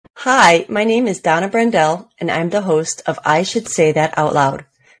Hi, my name is Donna Brendel, and I'm the host of I Should Say That Out Loud.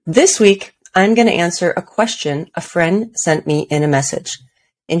 This week, I'm going to answer a question a friend sent me in a message.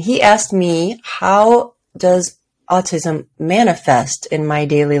 And he asked me, how does autism manifest in my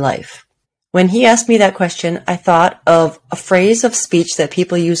daily life? When he asked me that question, I thought of a phrase of speech that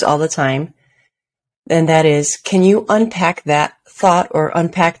people use all the time, and that is, can you unpack that thought or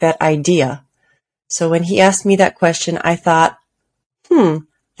unpack that idea? So when he asked me that question, I thought,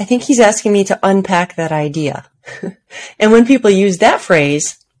 I think he's asking me to unpack that idea. And when people use that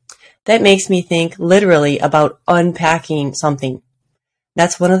phrase, that makes me think literally about unpacking something.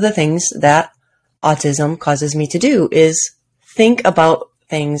 That's one of the things that autism causes me to do, is think about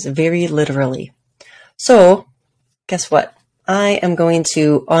things very literally. So guess what? I am going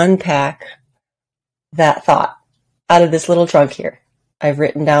to unpack that thought out of this little trunk here. I've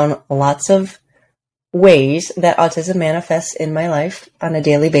written down lots of ways that autism manifests in my life on a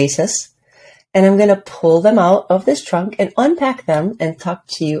daily basis. And I'm going to pull them out of this trunk and unpack them and talk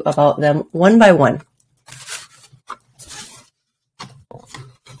to you about them one by one.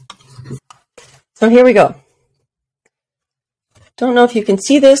 So here we go. Don't know if you can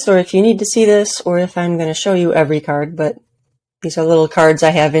see this or if you need to see this or if I'm going to show you every card, but these are little cards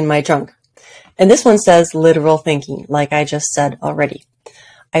I have in my trunk. And this one says literal thinking, like I just said already.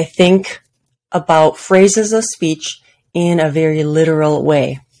 I think about phrases of speech in a very literal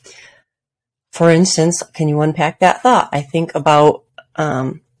way. For instance, can you unpack that thought? I think about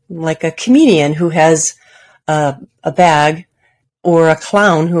like a comedian who has a bag, or a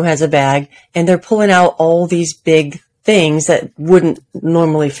clown who has a bag, and they're pulling out all these big things that wouldn't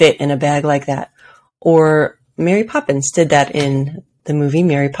normally fit in a bag like that. Or Mary Poppins did that in the movie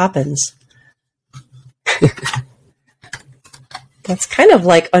Mary Poppins. That's kind of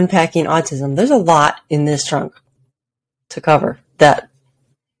like unpacking autism. There's a lot in this trunk to cover that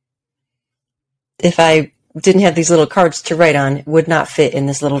if I didn't have these little cards to write on, it would not fit in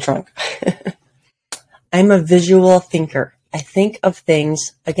this little trunk. I'm a visual thinker. I think of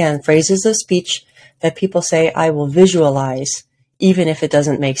things, again, phrases of speech that people say I will visualize, even if it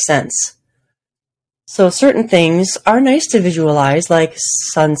doesn't make sense. So certain things are nice to visualize, like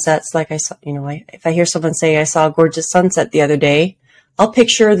sunsets. Like I saw, if I hear someone say I saw a gorgeous sunset the other day, I'll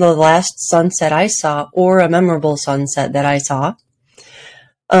picture the last sunset I saw or a memorable sunset that I saw.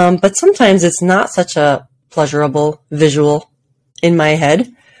 But sometimes it's not such a pleasurable visual in my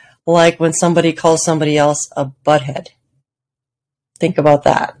head, like when somebody calls somebody else a butthead. Think about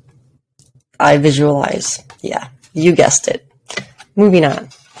that. I visualize. Yeah, you guessed it. Moving on.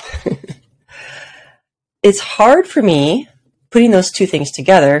 It's hard for me, putting those two things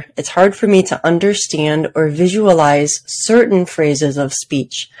together, it's hard for me to understand or visualize certain phrases of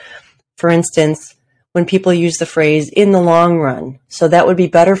speech. For instance, when people use the phrase in the long run. So that would be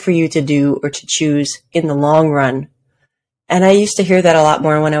better for you to do or to choose in the long run. And I used to hear that a lot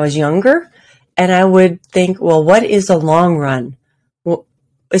more when I was younger. And I would think, well, what is a long run? Well,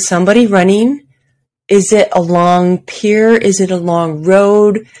 is somebody running? Is it a long pier? Is it a long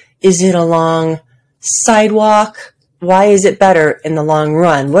road? Is it a long sidewalk? Why is it better in the long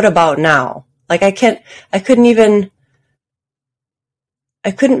run? What about now? Like I couldn't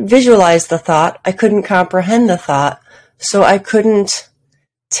visualize the thought. I couldn't comprehend the thought. So I couldn't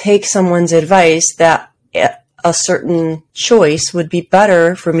take someone's advice that a certain choice would be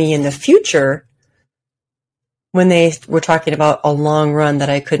better for me in the future when they were talking about a long run that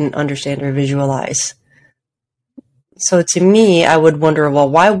I couldn't understand or visualize. So to me, I would wonder, well,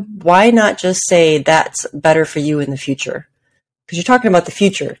 why not just say that's better for you in the future? Because you're talking about the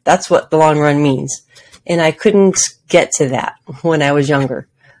future. That's what the long run means. And I couldn't get to that when I was younger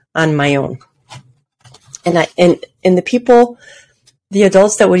on my own. And the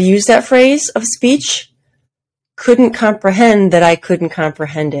adults that would use that phrase of speech couldn't comprehend that I couldn't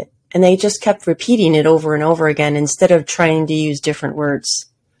comprehend it. And they just kept repeating it over and over again instead of trying to use different words.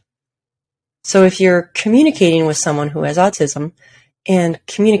 So if you're communicating with someone who has autism and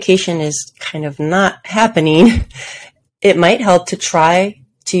communication is kind of not happening, it might help to try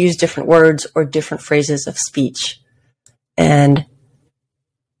to use different words or different phrases of speech and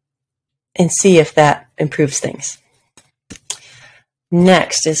see if that improves things.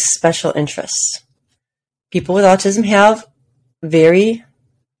 Next is special interests. People with autism have very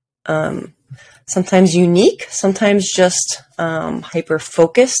sometimes unique, sometimes just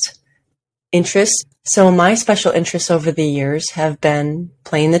hyper-focused interests. So my special interests over the years have been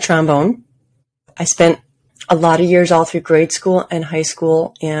playing the trombone. I spent a lot of years all through grade school and high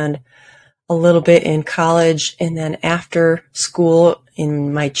school and a little bit in college, and then after school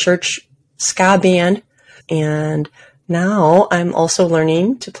in my church ska band. And now I'm also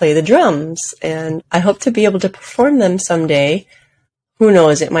learning to play the drums, and I hope to be able to perform them someday. Who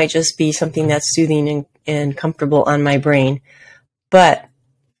knows? It might just be something that's soothing and comfortable on my brain, but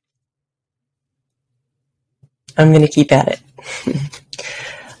I'm going to keep at it.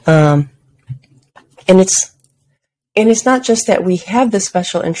 And it's not just that we have the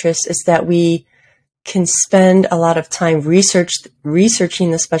special interest, it's that we can spend a lot of time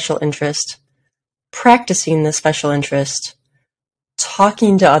researching the special interest, practicing the special interest,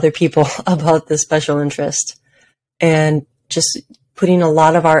 talking to other people about the special interest, and just putting a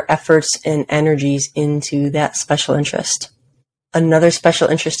lot of our efforts and energies into that special interest. Another special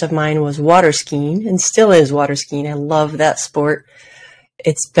interest of mine was water skiing, and still is water skiing. I love that sport.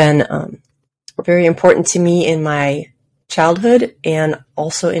 It's been very important to me in my childhood and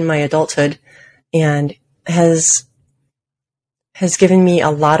also in my adulthood, and has given me a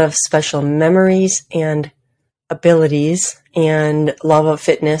lot of special memories and abilities and love of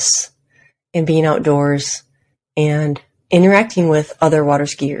fitness and being outdoors and interacting with other water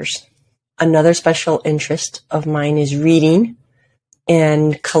skiers. Another special interest of mine is reading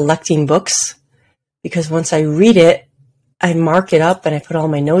and collecting books, because once I read it, I mark it up and I put all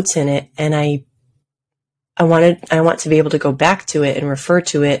my notes in it, and I want to be able to go back to it and refer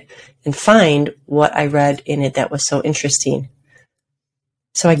to it and find what I read in it that was so interesting.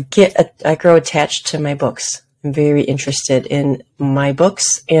 So I grow attached to my books. I'm very interested in my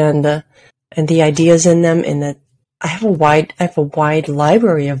books and the ideas in them, and I have a wide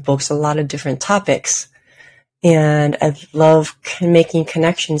library of books, a lot of different topics, and I love making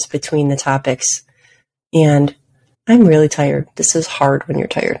connections between the topics. And I'm really tired. This is hard when you're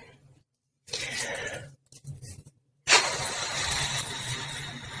tired.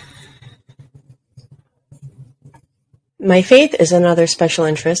 My faith is another special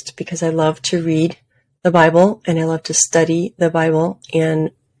interest because I love to read the Bible and I love to study the Bible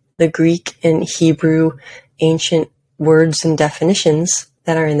and the Greek and Hebrew ancient words and definitions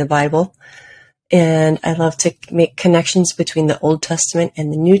that are in the Bible. And I love to make connections between the Old Testament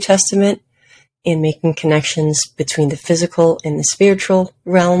and the New Testament, and making connections between the physical and the spiritual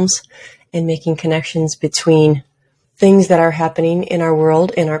realms, and making connections between things that are happening in our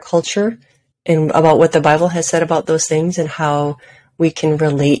world, in our culture, and about what the Bible has said about those things and how we can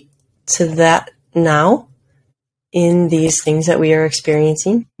relate to that now in these things that we are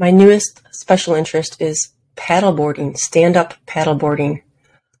experiencing. My newest special interest is paddleboarding, stand-up paddleboarding.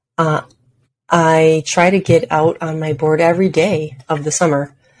 I try to get out on my board every day of the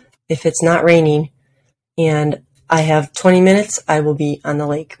summer if it's not raining, and I have 20 minutes, I will be on the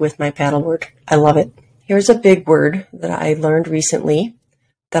lake with my paddleboard. I love it. Here's a big word that I learned recently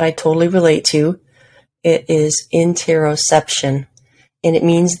that I totally relate to. It is interoception, and it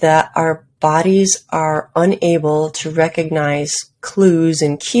means that our bodies are unable to recognize clues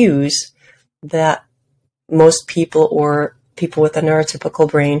and cues that most people or people with a neurotypical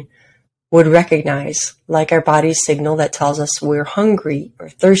brain would recognize, like our body's signal that tells us we're hungry or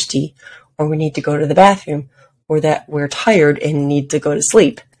thirsty, or we need to go to the bathroom, or that we're tired and need to go to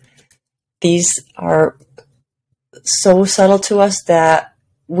sleep. These are so subtle to us that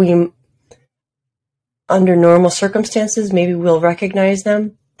we, under normal circumstances, maybe we'll recognize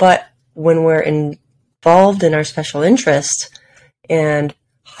them, but when we're involved in our special interest and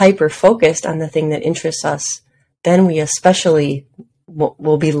hyper-focused on the thing that interests us, then we especially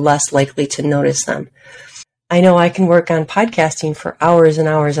will be less likely to notice them. I know I can work on podcasting for hours and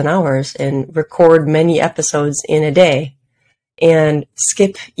hours and hours and record many episodes in a day and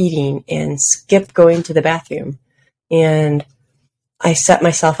skip eating and skip going to the bathroom. And I set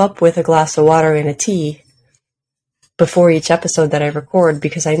myself up with a glass of water and a tea before each episode that I record,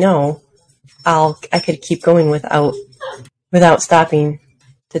 because I know I could keep going without stopping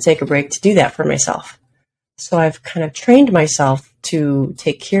to take a break to do that for myself. So I've kind of trained myself to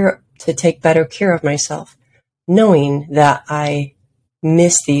take better care of myself, knowing that I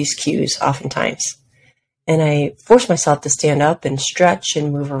miss these cues oftentimes. And I force myself to stand up and stretch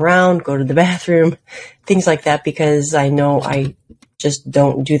and move around, go to the bathroom, things like that, because I know I just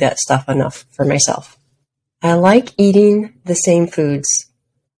don't do that stuff enough for myself. I like eating the same foods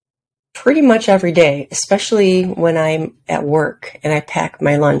pretty much every day, especially when I'm at work and I pack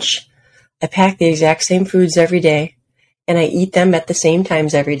my lunch. I pack the exact same foods every day, and I eat them at the same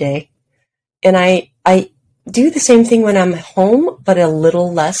times every day. And I do the same thing when I'm home, but a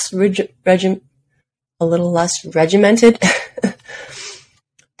little less regimented.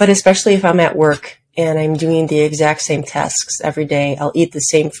 But especially if I'm at work and I'm doing the exact same tasks every day, I'll eat the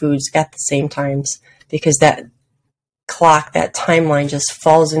same foods at the same times, because that clock, that timeline just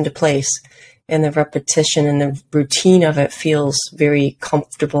falls into place, and the repetition and the routine of it feels very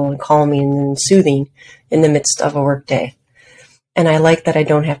comfortable and calming and soothing in the midst of a work day. And I like that I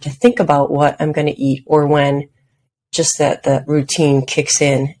don't have to think about what I'm going to eat or when, just that the routine kicks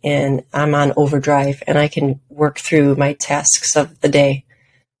in and I'm on overdrive and I can work through my tasks of the day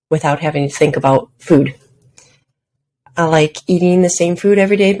without having to think about food. I like eating the same food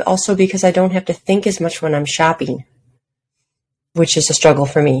every day, but also because I don't have to think as much when I'm shopping, which is a struggle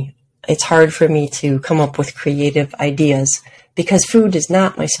for me. It's hard for me to come up with creative ideas because food is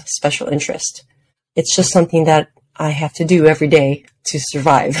not my special interest. It's just something that I have to do every day to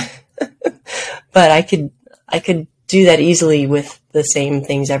survive. But I could do that easily with the same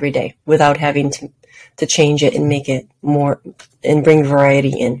things every day without having to change it and make it more and bring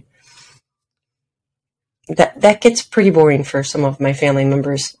variety in. That gets pretty boring for some of my family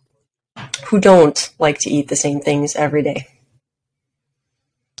members who don't like to eat the same things every day.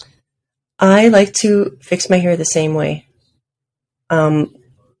 I like to fix my hair the same way.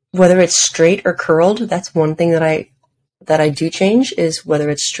 Whether it's straight or curled, that's one thing that I do change is whether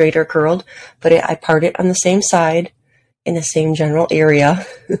it's straight or curled, but I part it on the same side in the same general area.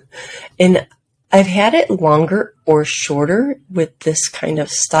 And I've had it longer or shorter with this kind of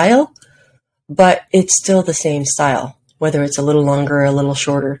style, but it's still the same style, whether it's a little longer or a little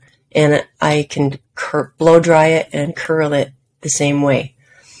shorter. And I can blow dry it and curl it the same way.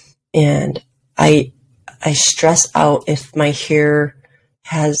 And I stress out if my hair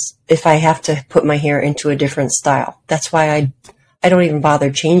if I have to put my hair into a different style. That's why I don't even bother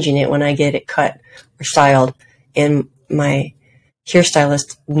changing it when I get it cut or styled. And my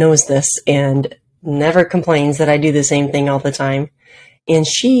hairstylist knows this and never complains that I do the same thing all the time. And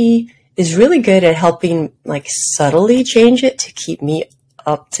she is really good at helping like subtly change it to keep me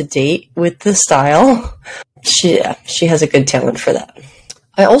up to date with the style. She has a good talent for that.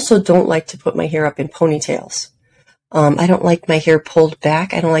 I also don't like to put my hair up in ponytails. I don't like my hair pulled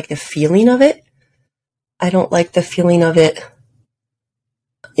back. I don't like the feeling of it. I don't like the feeling of it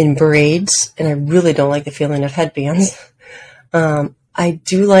in braids, and I really don't like the feeling of headbands. I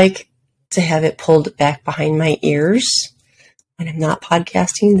do like to have it pulled back behind my ears. When I'm not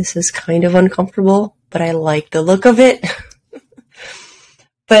podcasting, this is kind of uncomfortable, but I like the look of it.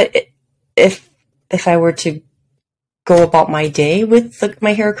 But if I were to go about my day with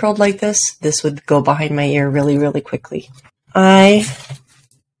my hair curled like this would go behind my ear really, really quickly. I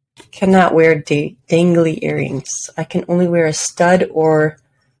cannot wear dangly earrings. I can only wear a stud or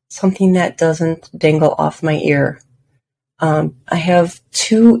something that doesn't dangle off my ear. I have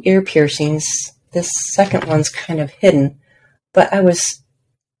 2 ear piercings. This second one's kind of hidden, but I was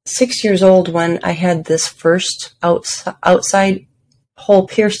 6 years old when I had this first outside hole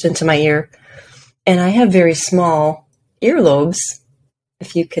pierced into my ear, and I have very small earlobes,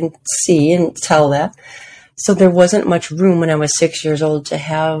 if you can see and tell that. So there wasn't much room when I was 6 years old to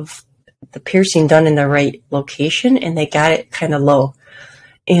have the piercing done in the right location, and they got it kind of low.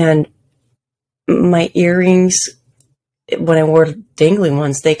 And my earrings, when I wore dangly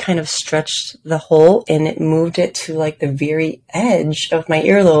ones, they kind of stretched the hole and it moved it to like the very edge of my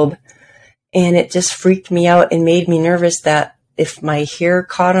earlobe. And it just freaked me out and made me nervous that if my hair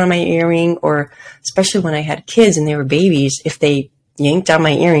caught on my earring, or especially when I had kids and they were babies, if they yanked on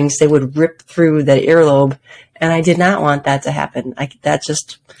my earrings, they would rip through the earlobe. And I did not want that to happen. I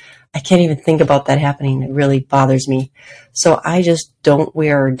can't even think about that happening. It really bothers me. So I just don't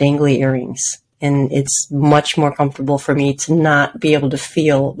wear dangly earrings. And it's much more comfortable for me to not be able to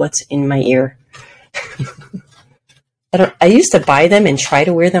feel what's in my ear. I used to buy them and try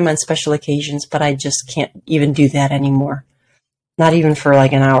to wear them on special occasions, but I just can't even do that anymore. Not even for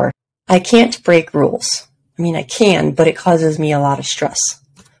like an hour. I can't break rules. I mean, I can, but it causes me a lot of stress.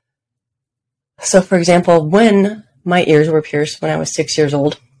 So, for example, when my ears were pierced when I was 6 years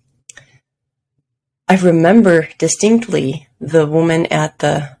old, I remember distinctly the woman at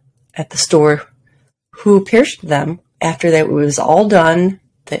the store who pierced them. After that it was all done,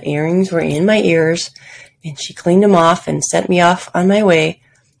 the earrings were in my ears, and she cleaned them off and sent me off on my way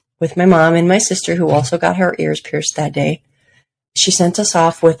with my mom and my sister, who also got her ears pierced that day. She sent us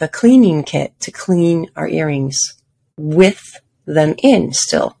off with a cleaning kit to clean our earrings with them in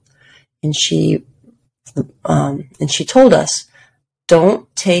still. And she told us,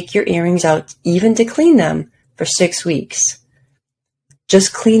 don't take your earrings out even to clean them for 6 weeks.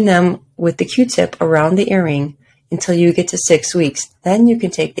 Just clean them with the Q-tip around the earring until you get to 6 weeks. Then you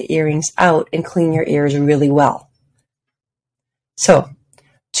can take the earrings out and clean your ears really well. So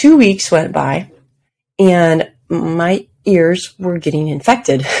 2 weeks went by and my ears were getting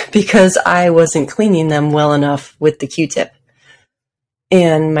infected because I wasn't cleaning them well enough with the Q-tip.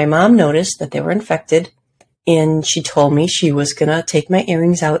 And my mom noticed that they were infected, and she told me she was going to take my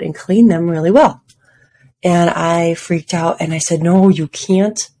earrings out and clean them really well. And I freaked out and I said, no, you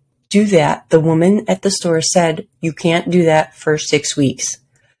can't do that. The woman at the store said you can't do that for 6 weeks.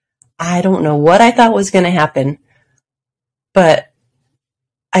 I don't know what I thought was going to happen, but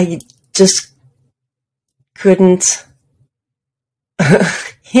I just couldn't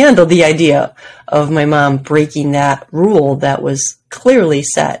handle the idea of my mom breaking that rule that was clearly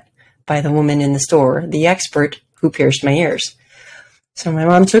set by the woman in the store, the expert who pierced my ears. So my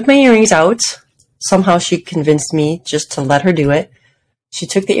mom took my earrings out. Somehow she convinced me just to let her do it. She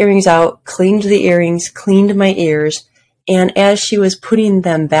took the earrings out, cleaned the earrings, cleaned my ears, and as she was putting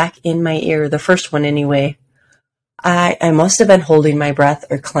them back in my ear, the first one anyway, I must have been holding my breath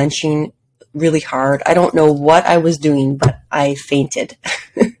or clenching really hard. I don't know what I was doing, but I fainted.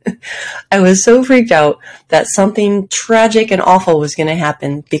 I was so freaked out that something tragic and awful was going to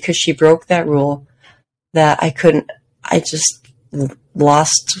happen because she broke that rule that I just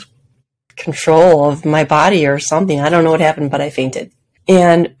lost control of my body or something. I don't know what happened, but I fainted.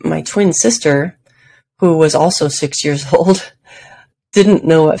 And my twin sister, who was also 6 years old, didn't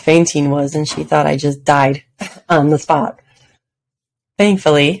know what fainting was, and she thought I just died on the spot.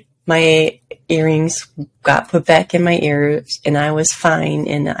 Thankfully, my earrings got put back in my ears, and I was fine,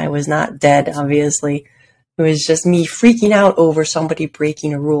 and I was not dead, obviously. It was just me freaking out over somebody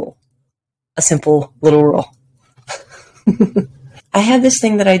breaking a rule. A simple little rule. I have this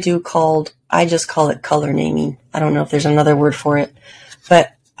thing that I do I just call it color naming. I don't know if there's another word for it,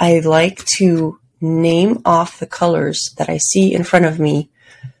 but I like to name off the colors that I see in front of me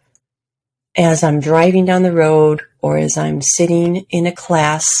as I'm driving down the road or as I'm sitting in a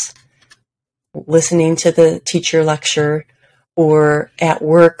class listening to the teacher lecture or at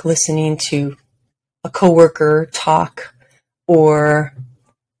work listening to a coworker talk or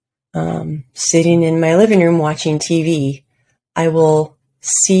sitting in my living room watching TV. I will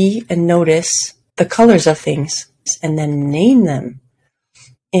see and notice the colors of things and then name them.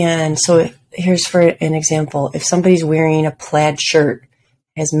 And so here's for an example. If somebody's wearing a plaid shirt,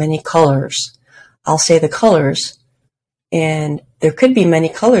 has many colors, I'll say the colors. And there could be many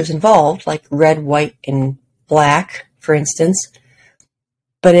colors involved, like red, white, and black, for instance.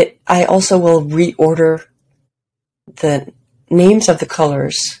 But I also will reorder the names of the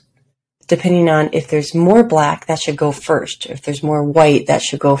colors depending on if there's more black, that should go first. If there's more white, that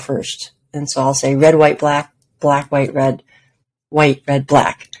should go first. And so I'll say red, white, black, black, white, red,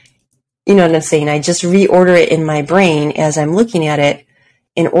 black. You know what I'm saying? I just reorder it in my brain as I'm looking at it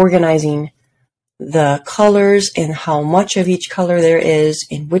and organizing the colors and how much of each color there is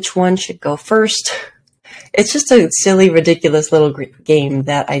and which one should go first. It's just a silly, ridiculous little game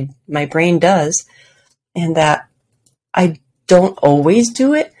that my brain does, and that I don't always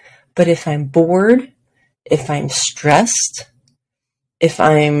do it. But if I'm bored, if I'm stressed, if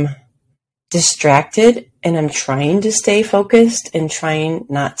I'm distracted and I'm trying to stay focused and trying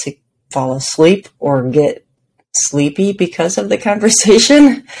not to fall asleep or get sleepy because of the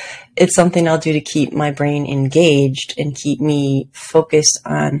conversation, it's something I'll do to keep my brain engaged and keep me focused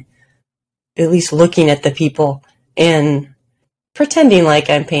on at least looking at the people and pretending like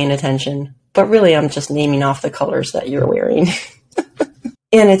I'm paying attention. But really, I'm just naming off the colors that you're wearing.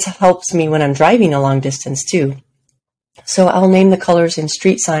 And it helps me when I'm driving a long distance too. So I'll name the colors in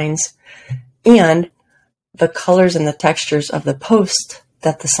street signs and the colors and the textures of the post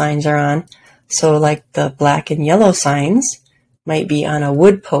that the signs are on. So like the black and yellow signs might be on a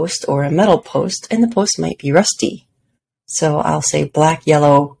wood post or a metal post, and the post might be rusty. So I'll say black,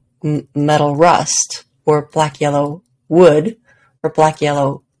 yellow, metal rust, or black, yellow, wood, or black,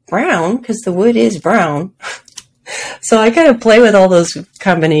 yellow, brown, because the wood is brown. So I kind of play with all those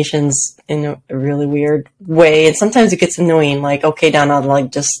combinations in a really weird way. And sometimes it gets annoying. Like, okay, Donna,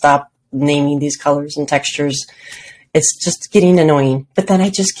 like just stop naming these colors and textures. It's just getting annoying. But then I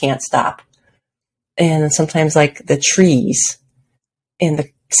just can't stop. And sometimes like the trees and the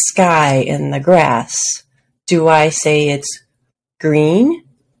sky and the grass. Do I say it's green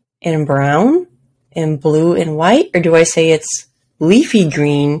and brown and blue and white? Or do I say it's leafy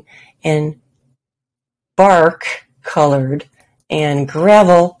green and bark colored and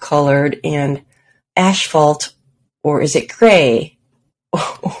gravel colored and asphalt? Or is it gray?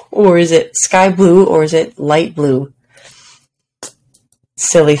 Or is it sky blue? Or is it light blue?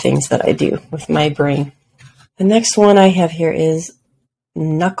 Silly things that I do with my brain. The next one I have here is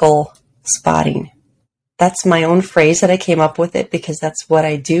knuckle spotting. That's my own phrase that I came up with it because that's what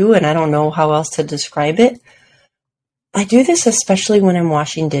I do, and I don't know how else to describe it. I do this especially when I'm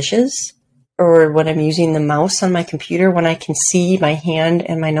washing dishes or when I'm using the mouse on my computer, when I can see my hand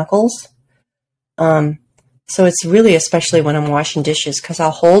and my knuckles. So it's really especially when I'm washing dishes, because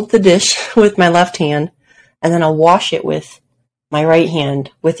I'll hold the dish with my left hand and then I'll wash it with my right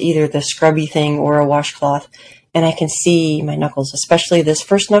hand with either the scrubby thing or a washcloth, and I can see my knuckles, especially this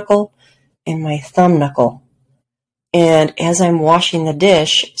first knuckle and my thumb knuckle. And as I'm washing the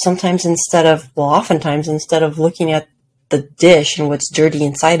dish, oftentimes instead of looking at the dish and what's dirty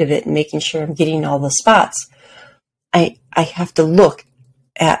inside of it and making sure I'm getting all the spots, I have to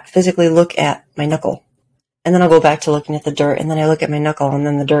physically look at my knuckle. And then I'll go back to looking at the dirt, and then I look at my knuckle, and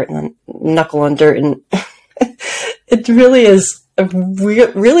then the dirt, and then knuckle and dirt. And it really is a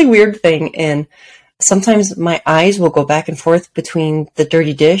really weird thing. And sometimes my eyes will go back and forth between the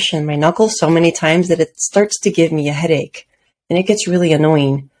dirty dish and my knuckles so many times that it starts to give me a headache. And it gets really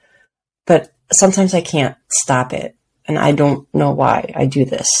annoying. But sometimes I can't stop it. And I don't know why I do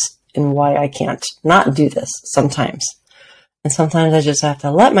this and why I can't not do this sometimes. And sometimes I just have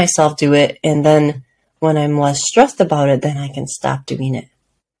to let myself do it, and then when I'm less stressed about it, then I can stop doing it.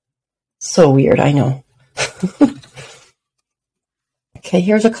 So weird, I know. Okay,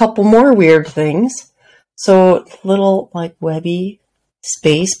 here's a couple more weird things. So little like webby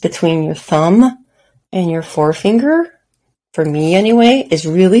space between your thumb and your forefinger, for me anyway, is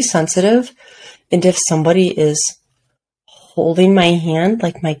really sensitive. And if somebody is holding my hand,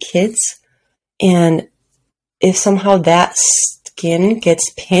 like my kids, and if somehow that skin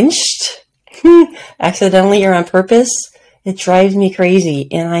gets pinched, accidentally or on purpose, it drives me crazy,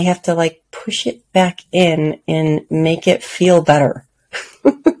 and I have to like push it back in and make it feel better.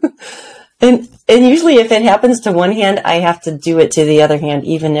 and usually if it happens to one hand, I have to do it to the other hand,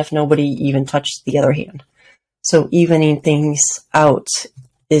 even if nobody even touched the other hand. So evening things out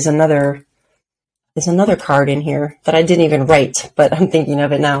is another card in here that I didn't even write, but I'm thinking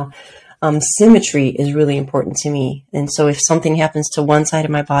of it now. Symmetry is really important to me. And so if something happens to one side of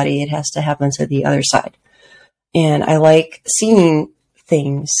my body, it has to happen to the other side. And I like seeing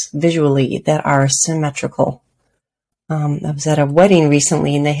things visually that are symmetrical. I was at a wedding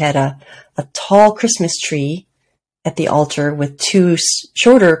recently, and they had a tall Christmas tree at the altar with two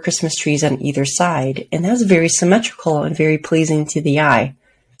shorter Christmas trees on either side. And that was very symmetrical and very pleasing to the eye.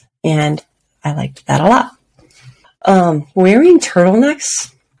 And I liked that a lot. Wearing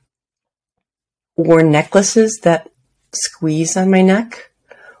turtlenecks or necklaces that squeeze on my neck,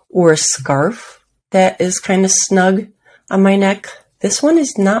 or a scarf that is kind of snug on my neck. This one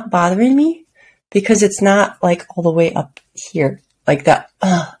is not bothering me because it's not like all the way up here like that.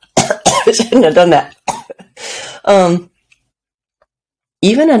 I shouldn't have done that.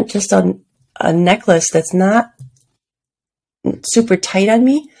 Even just a necklace that's not super tight on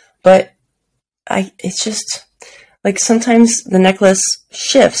me, but it's just like sometimes the necklace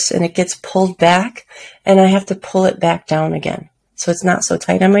shifts and it gets pulled back, and I have to pull it back down again. So it's not so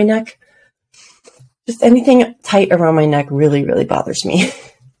tight on my neck. Just anything tight around my neck really, really bothers me.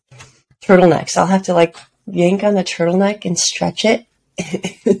 Turtlenecks. I'll have to like yank on the turtleneck and stretch it,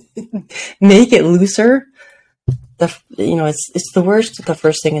 make it looser. It's the worst the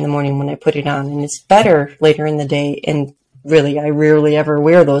first thing in the morning when I put it on, and it's better later in the day. And really, I rarely ever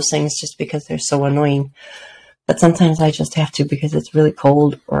wear those things just because they're so annoying. But sometimes I just have to because it's really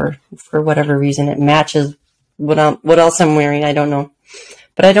cold, or for whatever reason it matches what else I'm wearing. I don't know.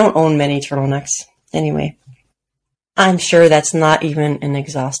 But I don't own many turtlenecks. Anyway, I'm sure that's not even an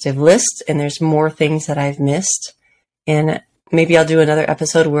exhaustive list, and there's more things that I've missed. And maybe I'll do another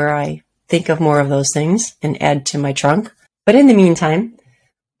episode where I think of more of those things and add to my trunk. But in the meantime,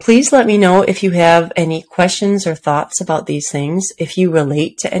 please let me know if you have any questions or thoughts about these things, if you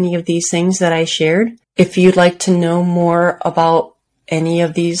relate to any of these things that I shared. If you'd like to know more about any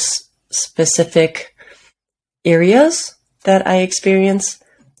of these specific areas that I experience,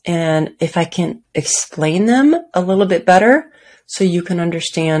 and if I can explain them a little bit better so you can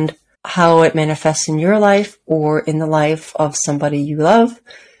understand how it manifests in your life or in the life of somebody you love,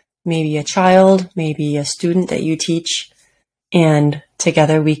 maybe a child, maybe a student that you teach, and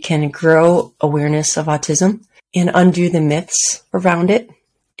together we can grow awareness of autism and undo the myths around it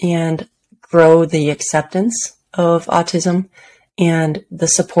and grow the acceptance of autism and the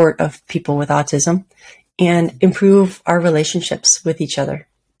support of people with autism and improve our relationships with each other.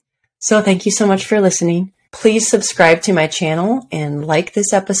 So thank you so much for listening. Please subscribe to my channel and like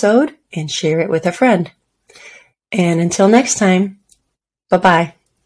this episode and share it with a friend. And until next time, bye-bye.